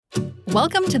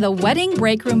Welcome to the Wedding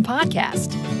Break Room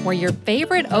Podcast, where your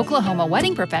favorite Oklahoma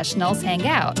wedding professionals hang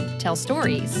out, tell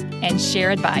stories, and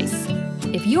share advice.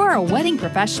 If you are a wedding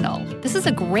professional, this is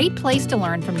a great place to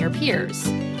learn from your peers.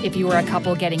 If you are a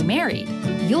couple getting married,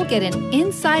 you'll get an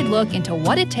inside look into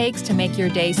what it takes to make your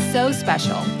day so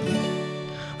special.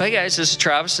 Hey guys, this is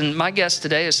Travis, and my guest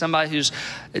today is somebody whose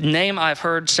name I've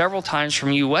heard several times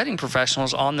from you wedding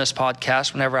professionals on this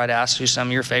podcast. Whenever I'd ask who some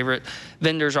of your favorite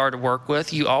vendors are to work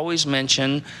with, you always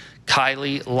mention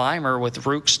Kylie Leimer with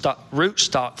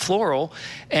Rootstock Floral.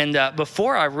 And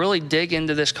before I really dig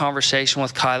into this conversation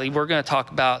with Kylie, we're going to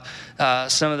talk about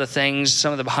some of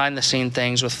the behind-the-scene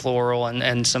things with floral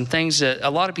and some things that a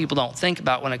lot of people don't think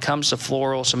about when it comes to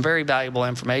floral, some very valuable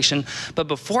information. But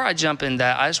before I jump in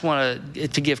that, I just want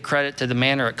to give credit to the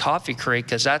Manor at Coffee Creek,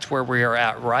 because that's where we are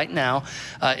at right now.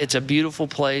 It's a beautiful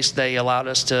place. They allowed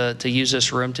us to use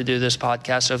this room to do this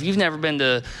podcast. So if you've never been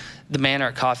to the Manor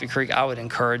at Coffee Creek, I would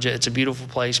encourage it. It's a beautiful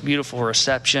place, beautiful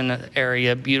reception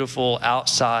area, beautiful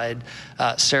outside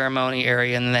ceremony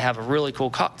area, and then they have a really cool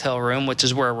cocktail room, which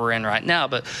is where we're in right now.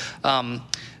 But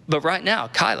right now,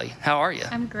 Kylie, how are you?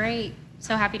 I'm great.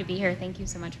 So happy to be here. Thank you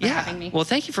so much for having me. Well,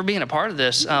 thank you for being a part of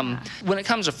this. When it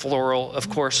comes to floral, of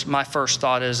course, my first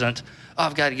thought isn't,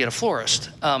 I've got to get a florist,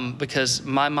 because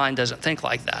my mind doesn't think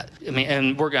like that. I mean,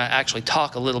 and we're going to actually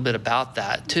talk a little bit about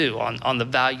that too, on the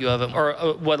value of it, or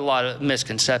what a lot of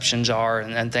misconceptions are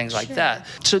and things like that.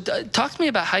 So talk to me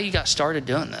about how you got started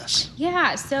doing this.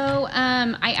 Yeah, so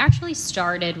I actually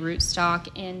started Rootstock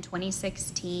in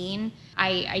 2016.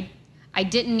 I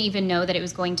didn't even know that it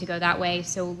was going to go that way.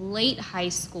 So late high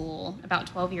school, about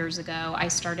 12 years ago, I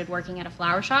started working at a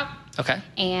flower shop. Okay.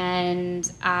 And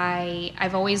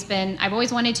I've always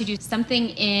wanted to do something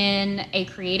in a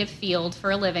creative field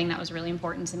for a living. That was really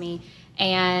important to me.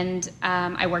 And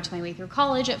I worked my way through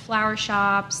college at flower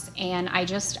shops, and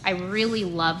I really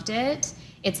loved it.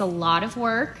 It's a lot of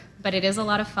work, but it is a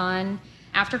lot of fun.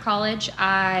 After college,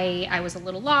 I was a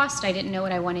little lost. I didn't know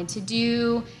what I wanted to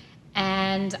do.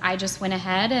 And I just went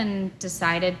ahead and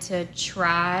decided to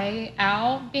try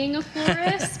out being a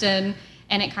florist, and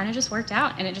it kind of just worked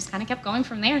out, and it just kind of kept going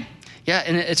from there. Yeah,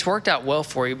 and it's worked out well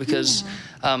for you because,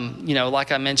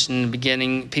 like I mentioned in the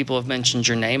beginning, people have mentioned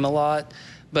your name a lot,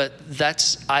 but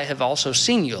I have also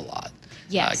seen you a lot.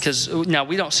 Yes. Because now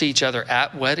we don't see each other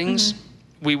at weddings.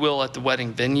 Mm-hmm. We will at the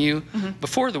wedding venue. Mm-hmm.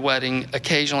 Before the wedding,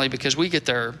 occasionally, because we get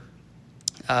there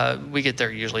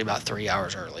usually about 3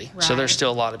 hours early. Right. So there's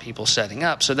still a lot of people setting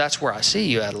up. So that's where I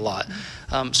see you at a lot.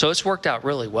 So it's worked out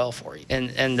really well for you.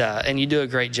 And you do a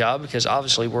great job, because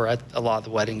obviously we're at a lot of the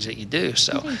weddings that you do.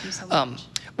 So, thank you so much.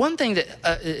 One thing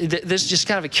this is just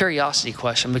kind of a curiosity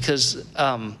question, because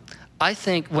I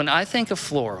think when I think of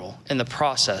floral and the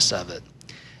process of it,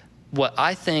 what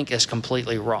I think is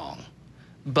completely wrong,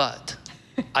 but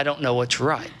I don't know what's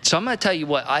right. So I'm going to tell you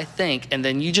what I think, and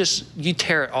then you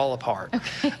tear it all apart.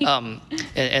 Okay.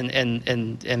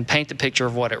 And paint the picture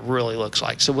of what it really looks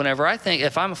like. So whenever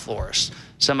if I'm a florist,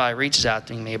 somebody reaches out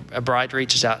to me, a bride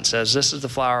reaches out and says, this is the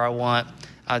flower I want.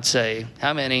 I'd say,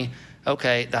 how many?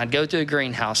 Okay. Then I'd go to a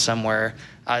greenhouse somewhere.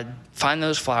 I'd find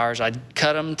those flowers. I'd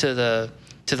cut them to the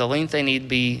length they need to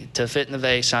be to fit in the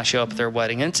vase, and I show up at their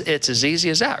wedding. And it's as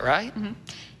easy as that, right? Mm-hmm.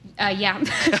 Yeah,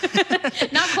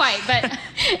 not quite,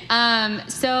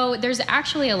 but so there's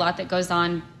actually a lot that goes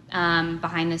on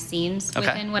behind the scenes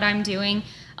within what I'm doing.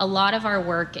 A lot of our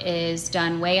work is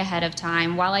done way ahead of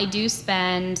time. While I do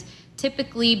spend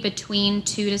typically between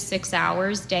 2 to 6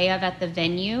 hours day of at the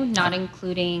venue, not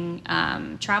including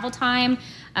travel time,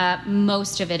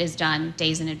 most of it is done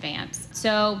days in advance.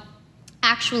 So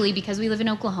actually, because we live in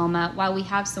Oklahoma, while we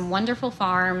have some wonderful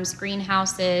farms,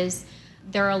 greenhouses,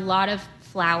 there are a lot of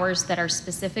flowers that are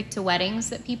specific to weddings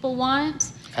that people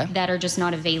want that are just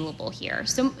not available here.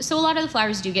 So a lot of the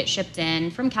flowers do get shipped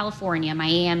in from California,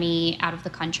 Miami, out of the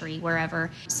country,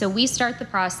 wherever. So we start the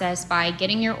process by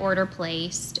getting your order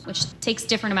placed, which takes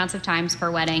different amounts of times per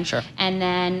wedding. Sure. And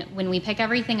then when we pick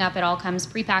everything up, it all comes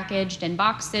prepackaged in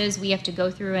boxes. We have to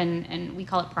go through and we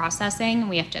call it processing.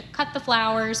 We have to cut the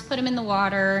flowers, put them in the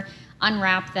water,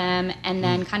 unwrap them, and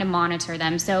then kind of monitor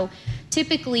them. So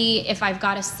typically, if I've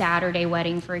got a Saturday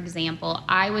wedding, for example,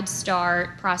 I would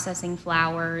start processing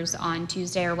flowers on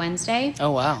Tuesday or Wednesday.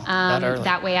 Oh, wow. That early.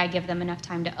 That way I give them enough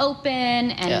time to open,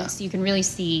 and so you can really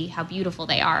see how beautiful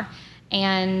they are.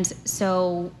 And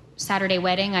so Saturday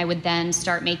wedding, I would then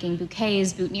start making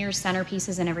bouquets, boutonnieres,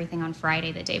 centerpieces, and everything on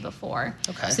Friday the day before.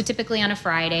 Okay. So typically on a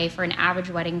Friday, for an average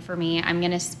wedding for me, I'm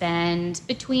going to spend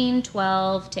between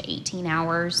 12 to 18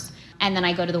 hours, and then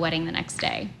I go to the wedding the next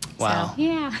day. Wow. So,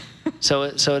 yeah.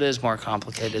 So it is more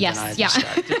complicated Yes, than I yeah.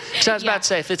 suspected. So I was about to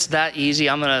say, if it's that easy,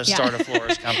 I'm going to start a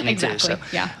florist company Exactly. too.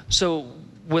 Yeah. So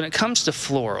when it comes to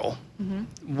floral,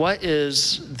 what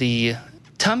is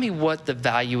tell me what the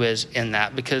value is in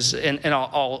that, because, and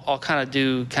I'll kind of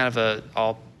do kind of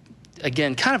I'll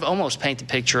again, kind of almost paint the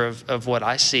picture of what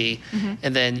I see,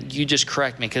 and then you just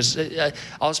correct me, because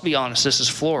I'll just be honest, this is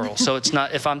floral. So it's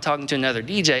not, if I'm talking to another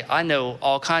DJ, I know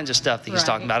all kinds of stuff that he's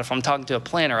talking about. If I'm talking to a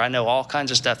planner, I know all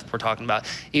kinds of stuff that we're talking about,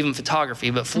 even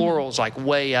photography, but floral is like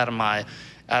way out of my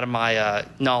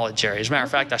knowledge area. As a matter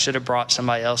of fact, I should have brought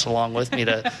somebody else along with me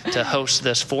to host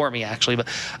this for me, actually. But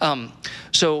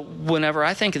so whenever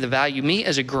I think of the value, me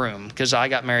as a groom, because I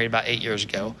got married about 8 years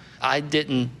ago, I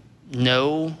didn't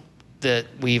know that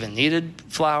we even needed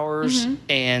flowers,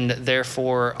 and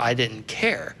therefore I didn't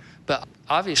care. But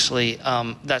obviously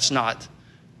that's not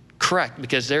correct,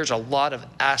 because there's a lot of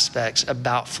aspects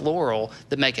about floral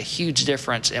that make a huge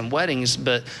difference in weddings,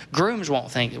 but grooms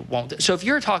won't. So if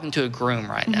you're talking to a groom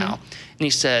right now and he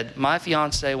said, my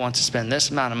fiance wants to spend this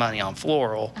amount of money on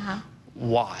floral,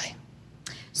 why?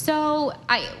 So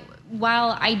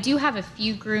while I do have a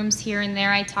few grooms here and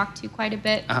there I talk to quite a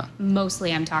bit,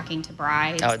 mostly I'm talking to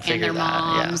brides and their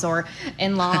moms or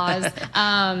in-laws,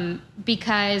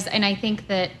 because, and I think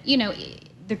that,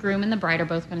 the groom and the bride are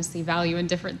both going to see value in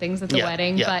different things at the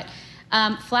wedding, but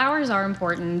flowers are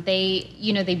important. They,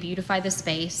 they beautify the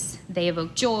space. They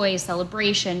evoke joy,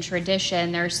 celebration,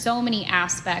 tradition. There are so many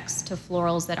aspects to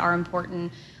florals that are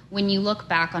important. When you look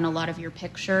back on a lot of your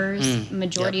pictures,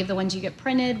 majority of the ones you get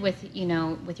printed with,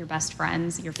 with your best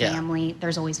friends, your family,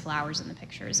 there's always flowers in the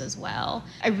pictures as well.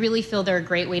 I really feel they're a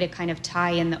great way to kind of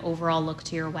tie in the overall look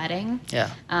to your wedding.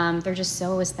 They're just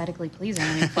so aesthetically pleasing.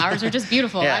 I mean, flowers are just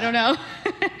beautiful. I don't know.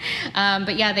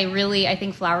 But yeah, I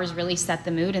think flowers really set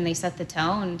the mood and they set the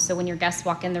tone. So when your guests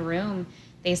walk in the room,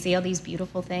 they see all these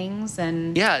beautiful things,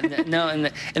 and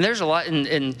and there's a lot.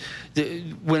 And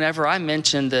whenever I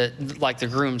mention that, like the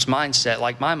groom's mindset,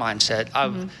 like my mindset,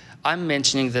 I'm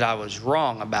mentioning that I was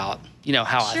wrong about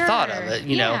how I thought of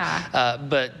it,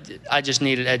 but I just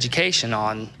needed education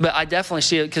on. But I definitely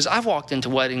see it, because I've walked into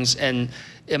weddings and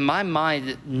in my mind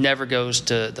it never goes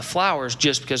to the flowers,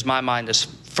 just because my mind is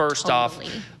first off,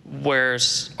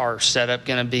 where's our setup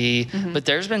going to be? But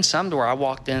there's been some where I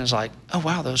walked in and was like, oh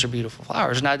wow, those are beautiful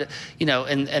flowers. And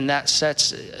and that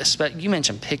sets, you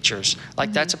mentioned pictures,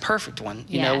 like that's a perfect one.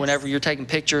 Whenever you're taking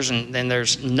pictures and then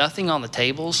there's nothing on the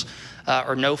tables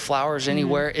or no flowers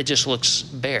anywhere, it just looks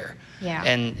bare.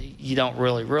 And you don't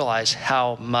really realize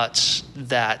how much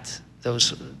that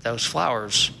those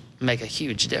flowers make a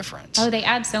huge difference. Oh, they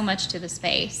add so much to the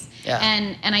space.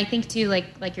 And I think too,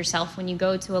 like yourself, when you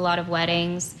go to a lot of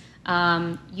weddings,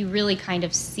 you really kind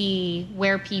of see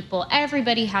where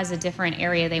everybody has a different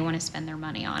area they want to spend their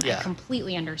money on. I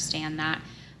completely understand that.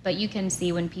 But you can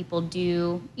see when people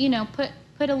do,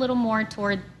 put a little more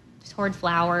toward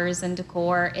flowers and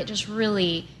decor, it just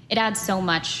really, it adds so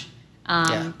much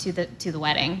to the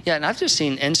wedding. And I've just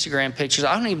seen Instagram pictures.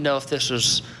 I don't even know if this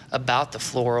was about the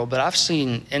floral, but I've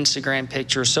seen Instagram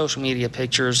pictures, social media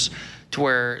pictures, to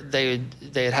where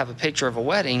they'd have a picture of a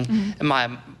wedding, and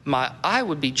my eye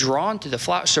would be drawn to the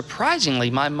flowers. Surprisingly,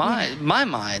 my mind,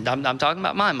 I'm talking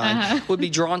about my mind, would be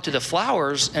drawn to the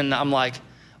flowers, and I'm like,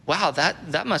 wow,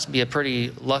 that must be a pretty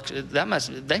they must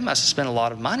have spent a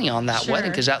lot of money on that wedding,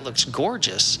 because that looks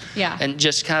gorgeous. And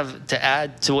just kind of to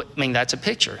add to that's a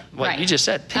picture. What you just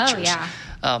said, pictures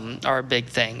are a big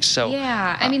thing. So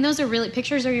I mean, those are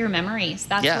pictures are your memories.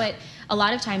 That's what a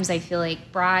lot of times I feel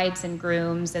like brides and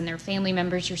grooms and their family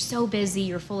members, you're so busy,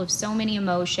 you're full of so many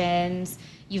emotions,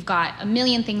 you've got a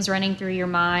million things running through your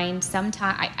mind.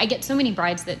 Sometimes I get so many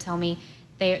brides that tell me,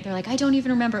 they're like, I don't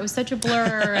even remember. It was such a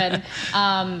blur.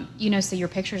 And, so your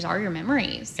pictures are your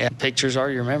memories. Pictures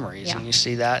are your memories. And you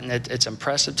see that, and it's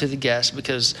impressive to the guests,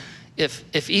 because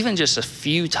if even just a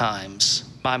few times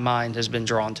my mind has been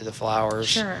drawn to the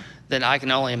flowers, then I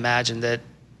can only imagine that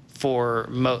for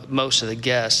most of the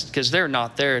guests, because they're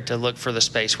not there to look for the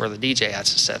space where the DJ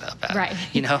has to set up at,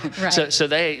 So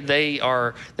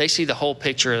they see the whole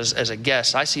picture as a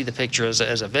guest. I see the picture as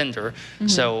a vendor.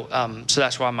 So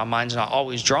that's why my mind's not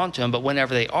always drawn to them. But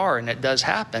whenever they are, and it does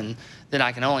happen, then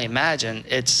I can only imagine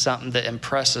it's something that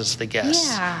impresses the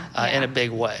guests in a big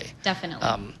way.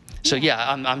 Definitely. So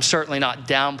I'm certainly not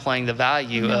downplaying the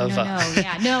value of I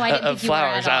didn't of think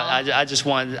flowers. You were at all.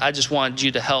 I just wanted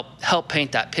you to help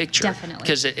paint that picture. Definitely.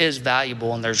 Because it is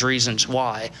valuable, and there's reasons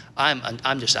why.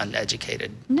 I'm just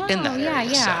uneducated in that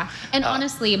area. And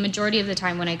honestly, a majority of the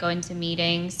time when I go into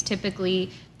meetings,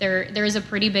 typically there is a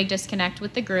pretty big disconnect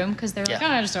with the groom because they're like, oh,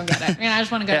 I just don't get it. I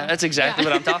just want to go. Yeah, that's exactly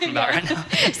what I'm talking about right now.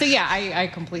 So yeah, I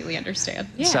completely understand.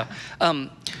 Yeah.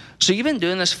 So you've been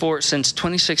doing this since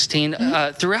 2016.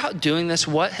 Throughout doing this,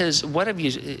 what has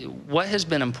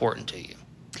been important to you?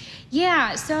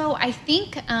 Yeah, so I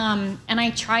think, and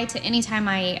I try to, anytime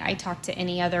I talk to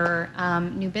any other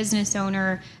new business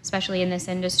owner, especially in this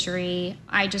industry,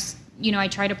 I just, I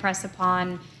try to press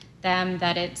upon them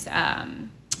that it's,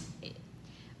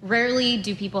 rarely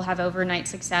do people have overnight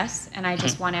success, and I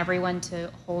just want everyone to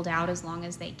hold out as long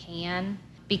as they can,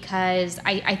 because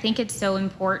I think it's so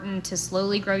important to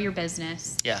slowly grow your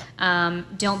business. Yeah.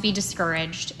 Don't be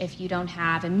discouraged if you don't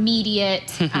have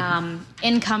immediate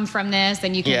income from this,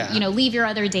 and you can, leave your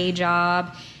other day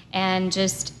job and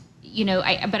just,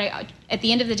 at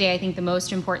the end of the day, I think the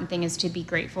most important thing is to be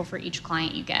grateful for each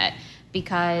client you get,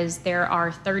 because there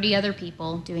are 30 other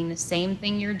people doing the same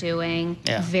thing you're doing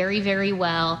very, very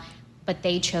well, but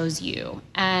they chose you.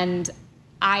 And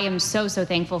I am so, so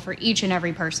thankful for each and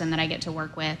every person that I get to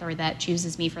work with or that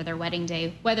chooses me for their wedding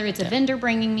day, whether it's a vendor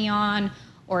bringing me on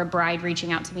or a bride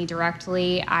reaching out to me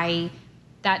directly.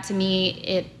 That to me,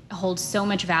 it holds so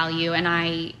much value.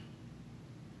 And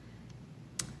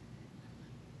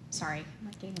sorry, I'm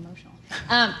not getting emotional.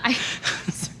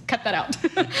 Cut that out.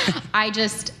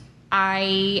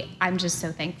 I'm just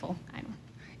so thankful.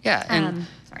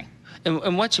 Sorry.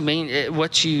 And what you mean,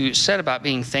 what you said about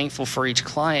being thankful for each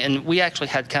client, and we actually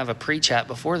had kind of a pre-chat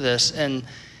before this, and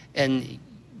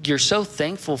you're so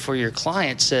thankful for your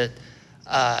clients that,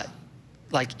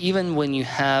 like, even when you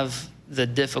have the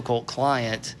difficult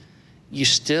client, you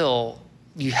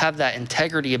have that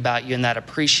integrity about you and that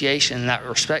appreciation and that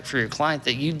respect for your client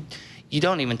that you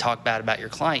don't even talk bad about your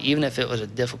client, even if it was a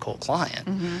difficult client.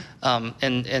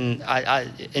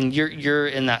 And you're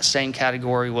in that same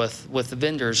category with the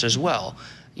vendors as well,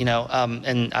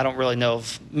 and I don't really know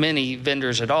of many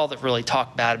vendors at all that really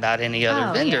talk bad about any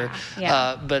other vendor.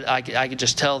 But I could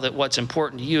just tell that what's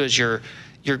important to you is you're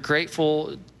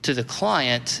grateful to the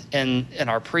client, and in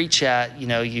our pre-chat,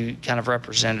 you kind of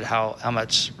represented how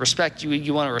much respect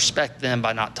you want to respect them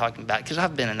by not talking bad, because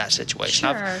I've been in that situation.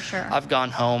 Sure. I've gone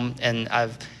home and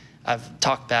I've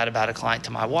talked bad about a client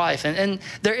to my wife, and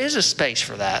there is a space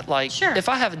for that. Like, if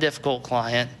I have a difficult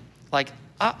client, like,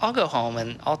 I'll go home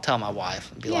and I'll tell my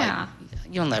wife and be like,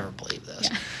 you'll never believe this.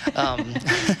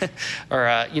 Or,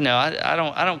 I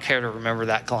don't care to remember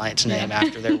that client's name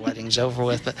after their wedding's over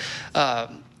with.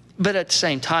 But at the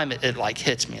same time, it like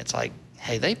hits me. It's like,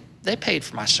 hey, they paid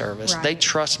for my service. Right. They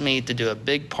trust me to do a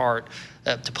big part,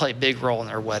 to play a big role in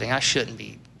their wedding. I shouldn't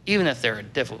be, even if they're a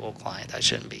difficult client, I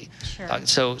shouldn't be. Sure.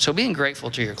 So being grateful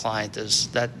to your client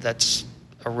that's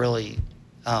a really,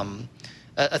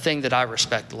 a thing that I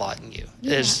respect a lot in you.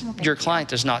 Your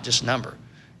client is not just a number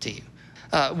to you.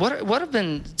 What have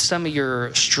been some of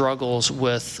your struggles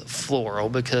with floral?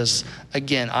 Because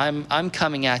again, I'm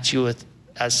coming at you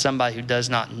as somebody who does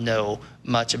not know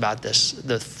much about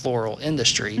the floral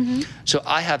industry. So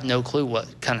I have no clue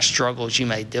what kind of struggles you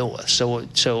may deal with.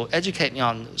 So educate me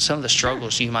on some of the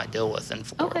struggles you might deal with in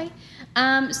floral. Okay.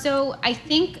 So I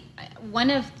think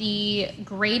one of the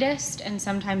greatest and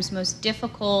sometimes most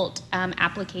difficult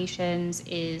applications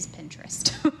is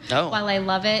Pinterest. While I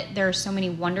love it, there are so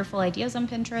many wonderful ideas on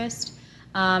Pinterest.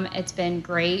 It's been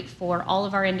great for all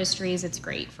of our industries. It's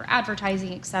great for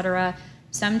advertising, etc.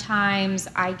 Sometimes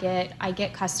I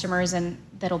get customers and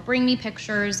that'll bring me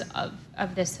pictures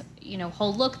of this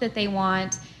whole look that they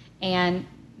want, and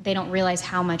they don't realize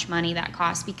how much money that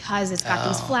costs, because it's got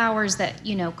these flowers that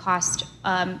cost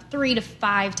 3 to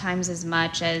 5 times as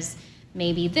much as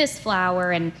maybe this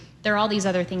flower, and there are all these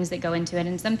other things that go into it.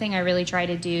 And something I really try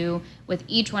to do with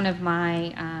each one of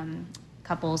my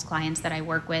couples, clients that I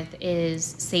work with, is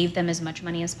save them as much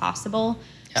money as possible.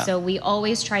 So we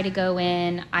always try to go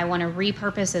in, I want to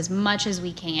repurpose as much as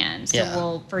we can.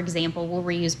 So for example, we'll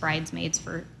reuse bridesmaids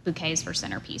for bouquets for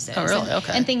centerpieces. Oh, really?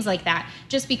 Okay. And things like that.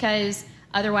 Just because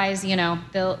otherwise,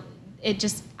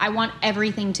 I want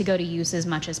everything to go to use as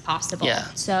much as possible.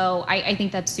 So I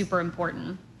think that's super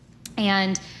important.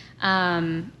 And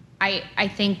I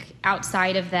think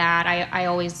outside of that, I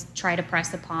always try to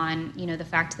press upon, the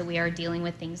fact that we are dealing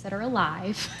with things that are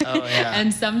alive.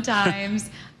 And sometimes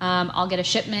I'll get a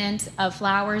shipment of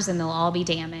flowers and they'll all be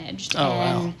damaged.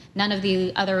 None of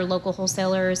the other local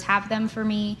wholesalers have them for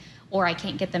me, or I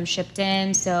can't get them shipped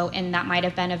in. And that might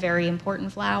have been a very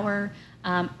important flower.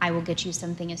 I will get you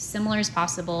something as similar as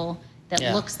possible that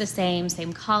looks the same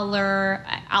color.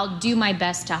 I'll do my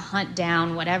best to hunt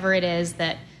down whatever it is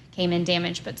that came in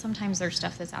damaged, but sometimes there's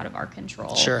stuff that's out of our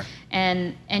control. Sure.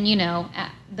 And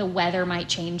the weather might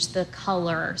change the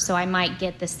color. So I might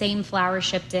get the same flower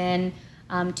shipped in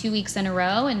 2 weeks in a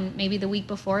row, and maybe the week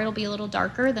before it'll be a little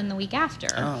darker than the week after.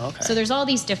 Oh, okay. So there's all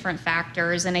these different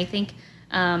factors, and I think,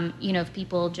 if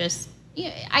people just,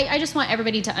 I just want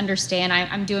everybody to understand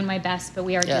I'm doing my best, but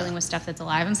we are dealing with stuff that's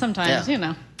alive, and sometimes,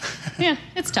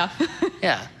 it's tough.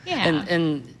 Yeah. Yeah.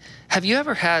 And have you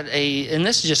ever had and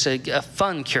this is just a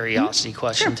fun curiosity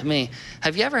question to me,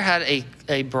 have you ever had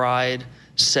a bride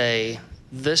say,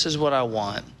 this is what I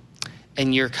want,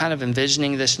 and you're kind of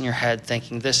envisioning this in your head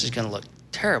thinking this is going to look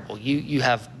terrible. You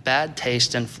have bad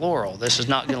taste in floral. This is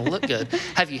not going to look good.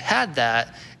 Have you had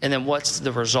that? And then what's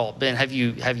the result been? Have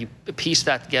you pieced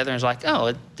that together and it's like, oh,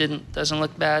 it doesn't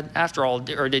look bad after all?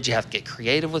 Or did you have to get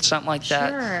creative with something like that?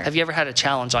 Sure. Have you ever had a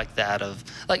challenge like that of,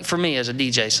 like for me as a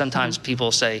DJ, sometimes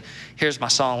people say, here's my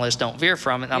song list, don't veer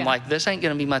from it. And I'm like, this ain't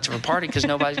going to be much of a party because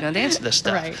nobody's going to dance to this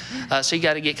stuff. Right. So you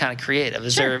got to get kind of creative.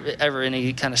 Is there ever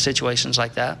any kind of situations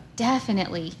like that?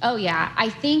 Definitely. Oh yeah. I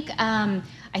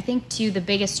think too, the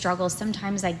biggest struggle,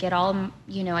 sometimes I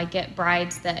get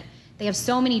brides that they have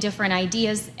so many different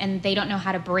ideas and they don't know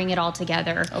how to bring it all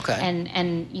together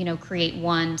and create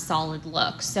one solid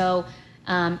look. So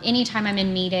anytime I'm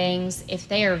in meetings, if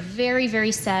they are very,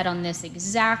 very set on this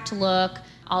exact look,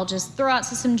 I'll just throw out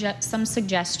some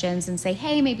suggestions and say,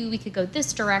 hey, maybe we could go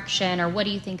this direction, or what do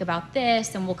you think about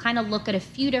this? And we'll kind of look at a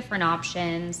few different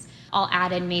options. I'll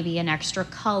add in maybe an extra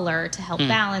color to help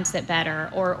balance it better,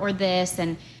 or this.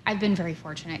 And I've been very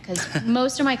fortunate because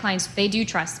most of my clients, they do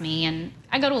trust me, and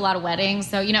I go to a lot of weddings,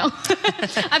 so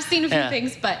I've seen a few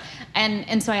things,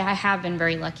 and so I have been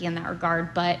very lucky in that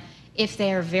regard. But if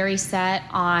they are very set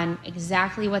on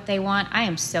exactly what they want, I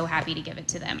am so happy to give it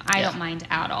to them. I don't mind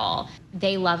at all.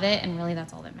 They love it, and really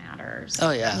that's all that matters.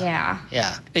 Oh, yeah. Yeah.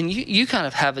 Yeah. And you kind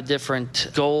of have a different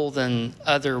goal than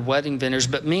other wedding vendors,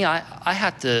 but me, I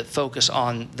have to focus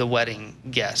on the wedding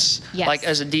guests. Yes. Like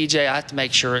as a DJ, I have to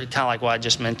make sure, kind of like what I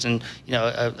just mentioned,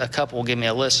 a couple will give me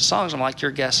a list of songs. I'm like,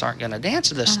 your guests aren't going to dance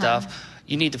to this stuff.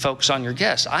 You need to focus on your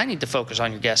guests. I need to focus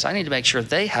on your guests. I need to make sure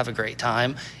they have a great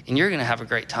time, and you're going to have a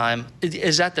great time.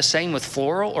 Is that the same with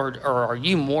floral, or are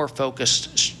you more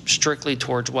focused strictly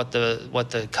towards what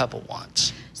the couple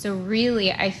wants? So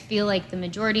really, I feel like the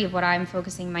majority of what I'm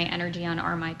focusing my energy on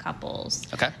are my couples.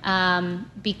 Okay.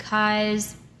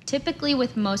 Because typically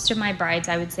with most of my brides,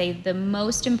 I would say the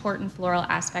most important floral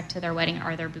aspect to their wedding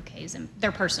are their bouquets and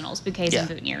their personals, bouquets and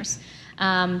boutonnieres.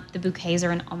 The bouquets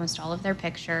are in almost all of their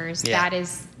pictures. Yeah. That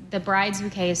is, the bride's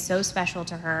bouquet is so special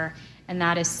to her, and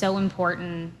that is so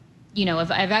important.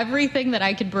 Of everything that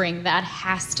I could bring, that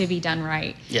has to be done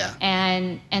right. Yeah.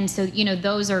 And so,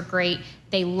 those are great.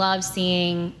 They love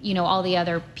seeing, all the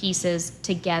other pieces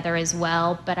together as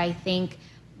well. But I think,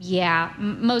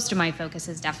 most of my focus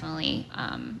is definitely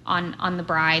on the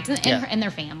brides and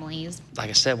their families. Like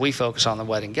I said, we focus on the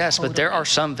wedding guests, but there are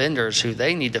some vendors who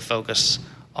they need to focus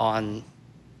on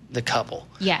the couple.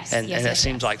 Yes. And it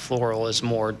seems like floral is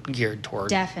more geared toward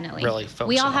definitely really focusing on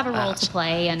we all have a role that. to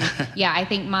play, and I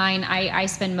think mine, I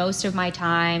spend most of my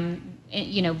time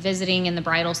visiting in the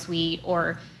bridal suite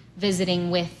or visiting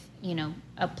with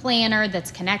a planner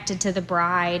that's connected to the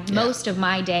bride. Most of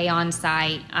my day on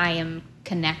site I am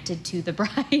connected to the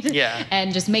bride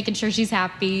and just making sure she's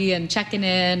happy and checking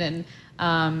in,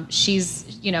 and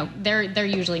she's, they're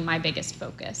usually my biggest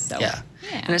focus. So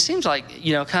And it seems like,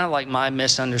 kind of like my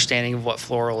misunderstanding of what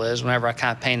floral is, whenever I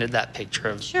kind of painted that picture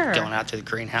of going out to the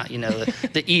greenhouse,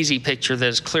 the easy picture that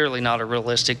is clearly not a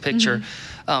realistic picture.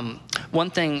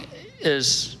 One thing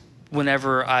is,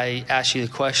 whenever I ask you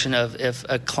the question of if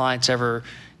a client's ever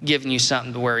given you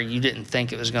something to where you didn't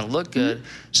think it was going to look good.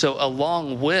 So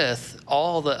along with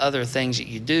all the other things that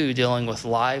you do, dealing with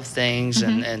live things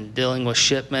and dealing with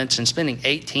shipments and spending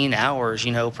 18 hours,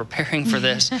 preparing for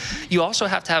this, you also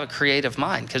have to have a creative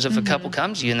mind. Because if a couple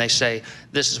comes to you and they say,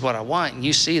 this is what I want, and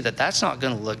you see that that's not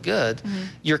going to look good,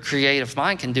 your creative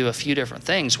mind can do a few different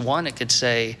things. One, it could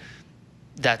say,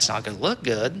 that's not going to look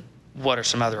good. What are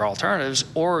some other alternatives?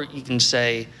 Or you can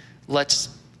say,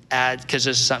 let's add, because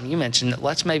this is something you mentioned,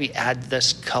 let's maybe add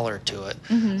this color to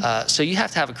it. So you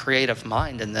have to have a creative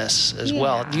mind in this as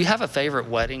well. Do you have a favorite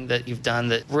wedding that you've done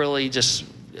that really just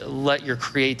let your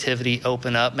creativity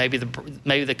open up? Maybe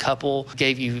the couple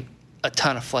gave you a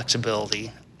ton of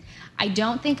flexibility. I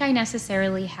don't think I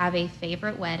necessarily have a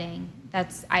favorite wedding.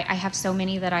 I have so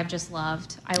many that I've just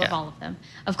loved. I love all of them,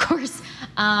 of course.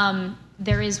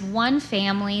 There is one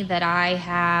family that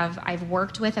I've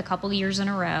worked with a couple years in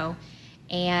a row.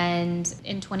 And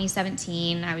in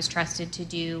 2017, I was trusted to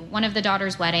do one of the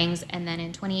daughters' weddings. And then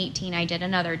in 2018, I did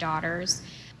another daughter's.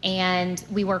 And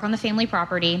we work on the family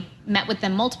property, met with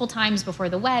them multiple times before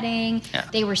the wedding. Yeah.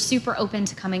 They were super open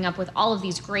to coming up with all of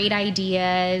these great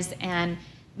ideas. And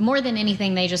more than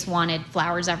anything, they just wanted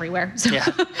flowers everywhere. So, yeah.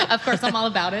 of course, I'm all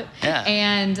about it. Yeah.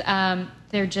 And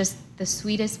they're just the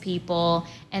sweetest people.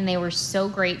 And they were so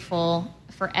grateful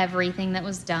for everything that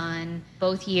was done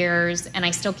both years. And I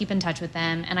still keep in touch with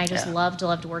them. And I just loved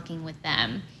working with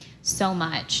them so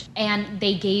much. And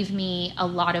they gave me a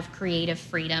lot of creative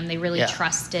freedom. They really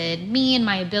trusted me and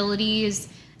my abilities.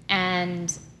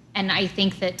 And I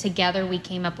think that together we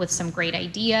came up with some great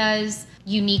ideas,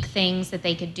 unique things that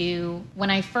they could do.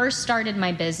 When I first started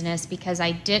my business, because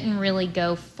I didn't really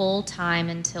go full time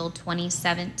until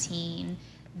 2017,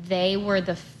 they were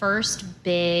the first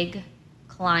big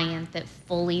client that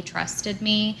fully trusted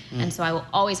me. And so I will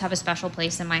always have a special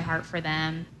place in my heart for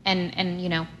them. And you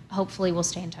know, hopefully we'll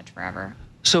stay in touch forever.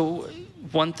 So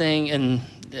one thing, and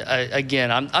again,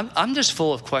 I'm just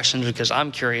full of questions because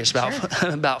I'm curious about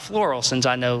about floral, since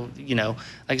I know, you know,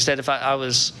 like I said, if I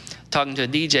was talking to a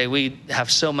DJ, we have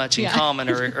so much in common,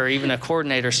 or even a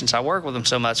coordinator, since I work with them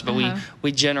so much, but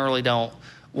we generally don't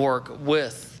work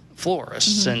with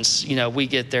florists, since, you know, we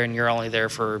get there and you're only there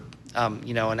for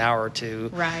you know, an hour or two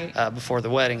before the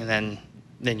wedding, and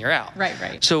then you're out.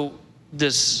 Right. So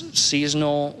does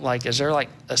seasonal, like, is there like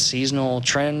a seasonal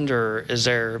trend, or is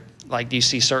there, like, do you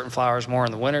see certain flowers more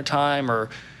in the wintertime, or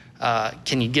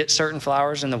can you get certain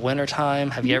flowers in the wintertime?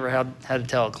 Have you ever had to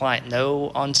tell a client no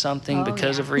on something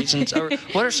because of reasons? Or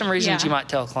what are some reasons you might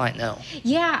tell a client no?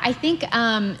 Yeah, I think,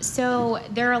 so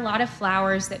there are a lot of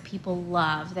flowers that people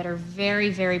love that are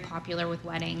very, very popular with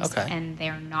weddings, and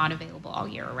they're not available all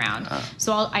year round.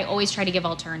 So I always try to give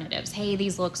alternatives. Hey,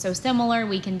 these look so similar.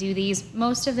 We can do these.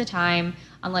 Most of the time,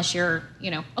 unless you're,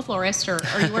 you know, a florist or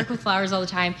you work with flowers all the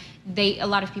time, a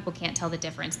lot of people can't tell the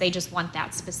difference. They just want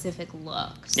that specific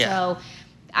look. So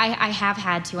I have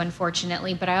had to,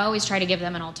 unfortunately, but I always try to give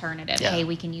them an alternative. Hey,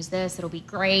 we can use this. It'll be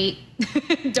great.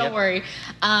 Don't worry.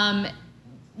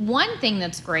 One thing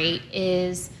that's great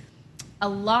is a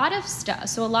lot of stuff.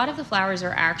 So a lot of the flowers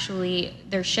are actually,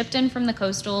 they're shipped in from the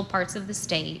coastal parts of the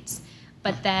states.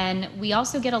 But then we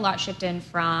also get a lot shipped in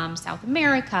from South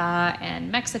America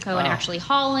and Mexico and actually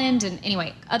Holland and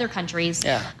anyway, other countries.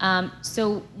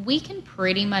 So we can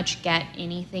pretty much get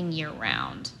anything year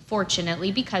round,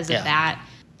 fortunately, because of that.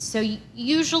 So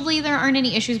usually there aren't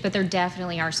any issues, but there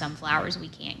definitely are some flowers we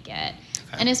can't get.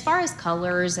 And as far as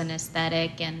colors and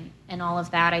aesthetic and all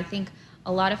of that, I think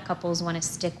a lot of couples want to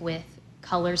stick with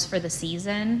colors for the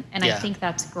season. And I think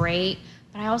that's great.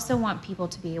 But I also want people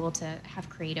to be able to have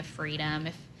creative freedom.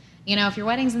 If your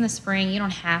wedding's in the spring, you don't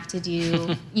have to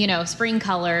do, spring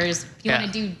colors. If you want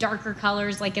to do darker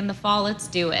colors like in the fall, let's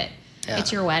do it.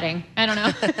 It's your wedding. I don't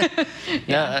know.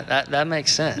 That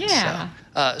makes sense. Yeah.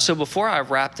 So before I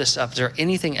wrap this up, is there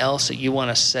anything else that you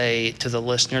want to say to the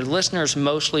listener? The listeners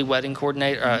mostly wedding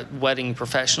wedding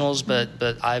professionals, but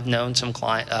I've known some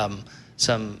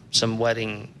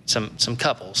some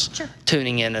couples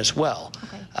tuning in as well.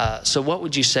 So what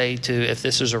would you say to, if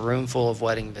this is a room full of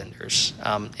wedding vendors,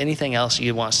 anything else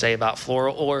you want to say about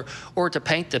floral, or to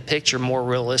paint the picture more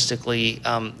realistically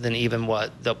than even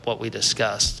what we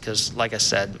discussed? Because like I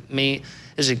said, me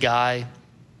as a guy,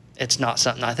 it's not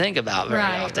something I think about very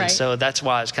often. So that's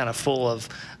why it's kind of full of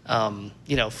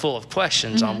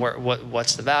questions on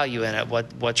what's the value in it,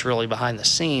 what's really behind the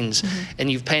scenes. And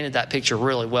you've painted that picture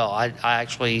really well. I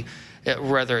actually,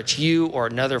 whether it's you or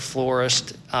another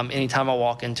florist, anytime I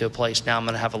walk into a place now, I'm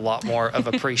going to have a lot more of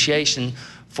appreciation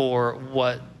for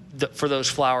for those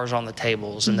flowers on the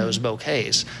tables and those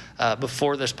bouquets.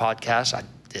 Before this podcast, I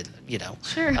didn't,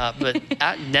 but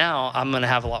now I'm going to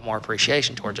have a lot more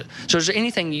appreciation towards it. So is there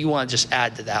anything you want to just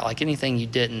add to that? Like anything you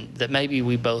didn't, that maybe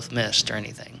we both missed or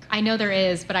anything? I know there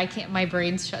is, but I can't, my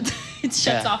brain shuts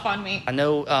off on me. I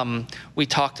know we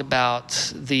talked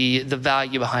about the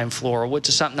value behind floral, which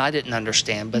is something I didn't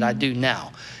understand, but I do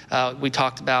now. We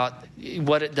talked about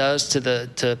what it does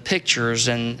to pictures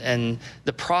and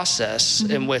the process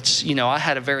in which, I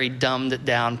had a very dumbed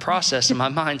down process in my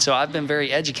mind. So I've been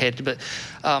very educated, but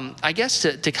I guess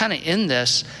to kind of end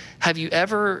this, have you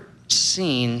ever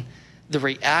seen the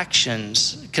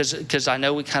reactions, because I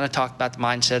know we kind of talked about the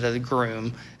mindset of the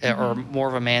groom, or more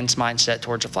of a man's mindset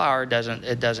towards a flower.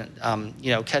 It doesn't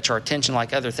catch our attention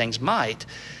like other things might.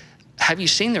 Have you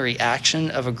seen the reaction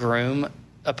of a groom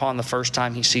upon the first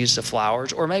time he sees the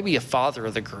flowers, or maybe a father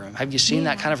of the groom? Have you seen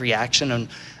that kind of reaction, and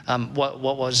what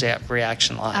was that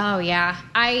reaction like? Oh yeah,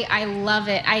 I love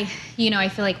it. I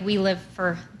feel like we live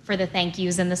for the thank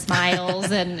yous and the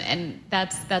smiles, and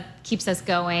that keeps us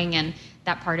going, and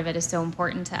that part of it is so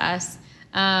important to us.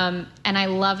 And I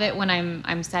love it when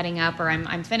I'm setting up or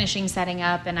I'm finishing setting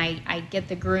up and I get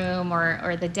the groom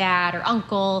or the dad or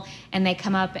uncle and they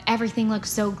come up, everything looks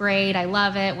so great. I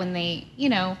love it when they,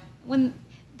 when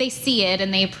they see it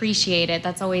and they appreciate it.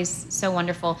 That's always so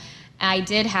wonderful. I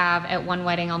did have at one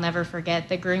wedding, I'll never forget,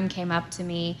 the groom came up to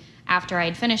me after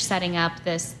I'd finished setting up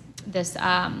this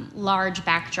large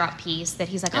backdrop piece that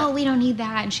he's like, oh, we don't need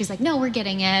that. And she's like, no, we're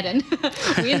getting it. And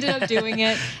we ended up doing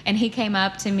it. And he came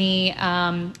up to me,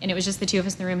 and it was just the two of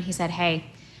us in the room. And he said, hey,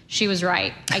 she was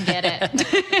right. I get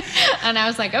it. And I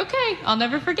was like, okay, I'll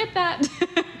never forget that.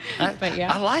 But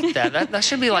yeah. I like that. That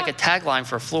should be like a tagline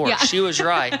for Flora. Yeah. She was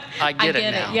right. I get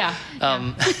it now. Yeah.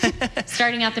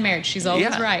 Starting out the marriage, she's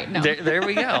always right. No. There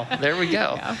we go. There we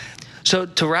go. Yeah. So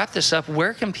to wrap this up,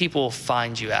 where can people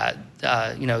find you at?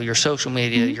 Your social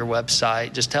media, your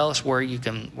website. Just tell us where we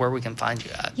can find you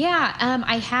at. Yeah,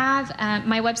 I have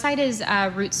my website is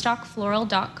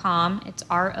rootstockfloral.com. It's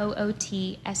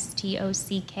ROOTSTOCK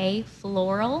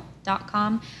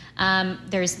floral.com.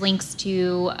 There's links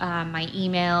to my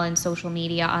email and social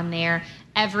media on there.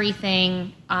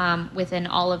 Everything within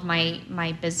all of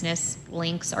my business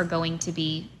links are going to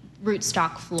be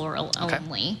Rootstock Floral only.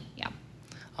 Okay. Yeah.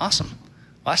 Awesome.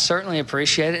 Well, I certainly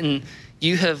appreciate it, and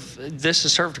this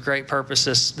has served a great purpose,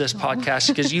 this podcast,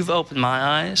 because you've opened my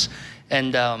eyes,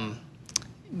 and I'm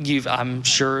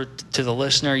sure to the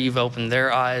listener, you've opened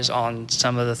their eyes on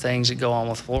some of the things that go on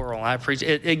with floral, and I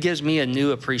appreciate it. Gives me a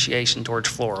new appreciation towards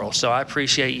floral, so I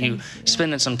appreciate you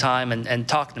spending some time and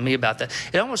talking to me about that.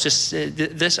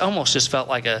 This almost just felt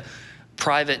like a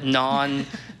private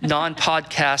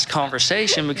non-podcast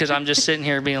conversation, because I'm just sitting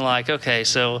here being like, okay,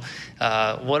 so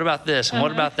what about this and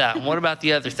what about that and what about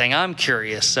the other thing? I'm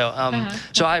curious. So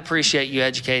so I appreciate you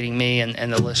educating me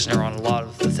and the listener on a lot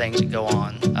of the things that go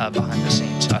on behind the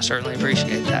scenes. So I certainly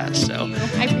appreciate that. So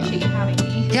I appreciate you having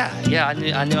me. Yeah,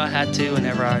 I knew I had to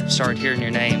whenever I started hearing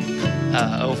your name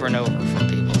over and over from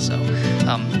people. So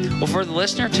well, for the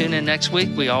listener, tune in next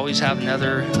week. We always have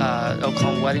another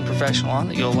Oklahoma wedding professional on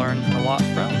that you'll learn a lot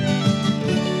from.